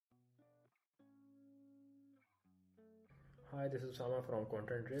Hi, this is Sama from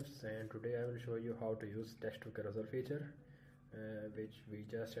Content Tips, and today I will show you how to use text to carousel feature, which we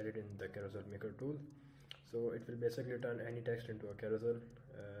just added in the carousel maker tool. So it will basically turn any text into a carousel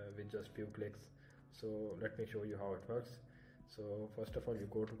with just few clicks. So let me show you how it works. So first of all, you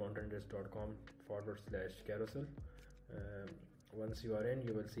go to contenttips.com/carousel. Once you are in,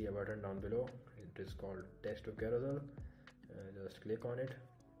 you will see a button down below. It is called text to carousel. Just click on it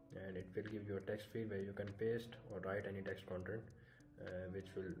and it will give you a text field where you can paste or write any text content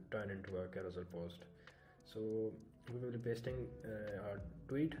which will turn into a carousel post. So we will be pasting our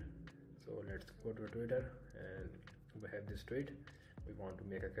tweet. So let's go to Twitter and we have this tweet. We want to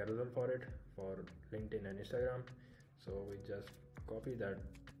make a carousel for it for LinkedIn and Instagram. So we just copy that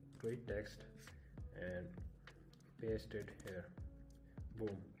tweet text and paste it here.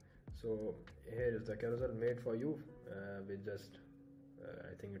 Boom. So here is the carousel made for you with just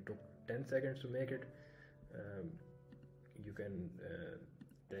I think it took 10 seconds to make it. You can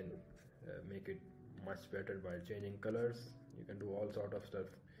then make it much better by changing colors. You can do all sort of stuff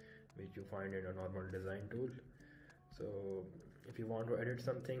which you find in a normal design tool. So if you want to edit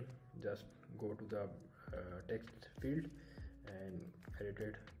something, just go to the text field and edit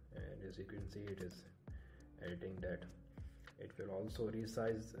it, and as you can see it is editing that. It will also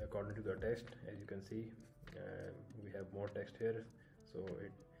resize according to the text. As you can see, we have more text here, so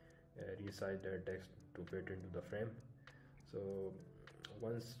it resize that text to fit into the frame. So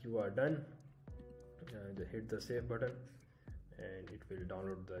once you are done, hit the save button and it will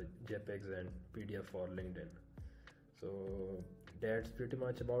download the JPEGs and PDF for LinkedIn. So that's pretty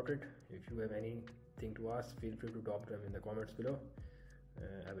much about it. If you have anything to ask, feel free to drop them in the comments below.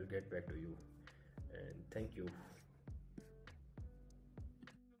 I will get back to you, and thank you.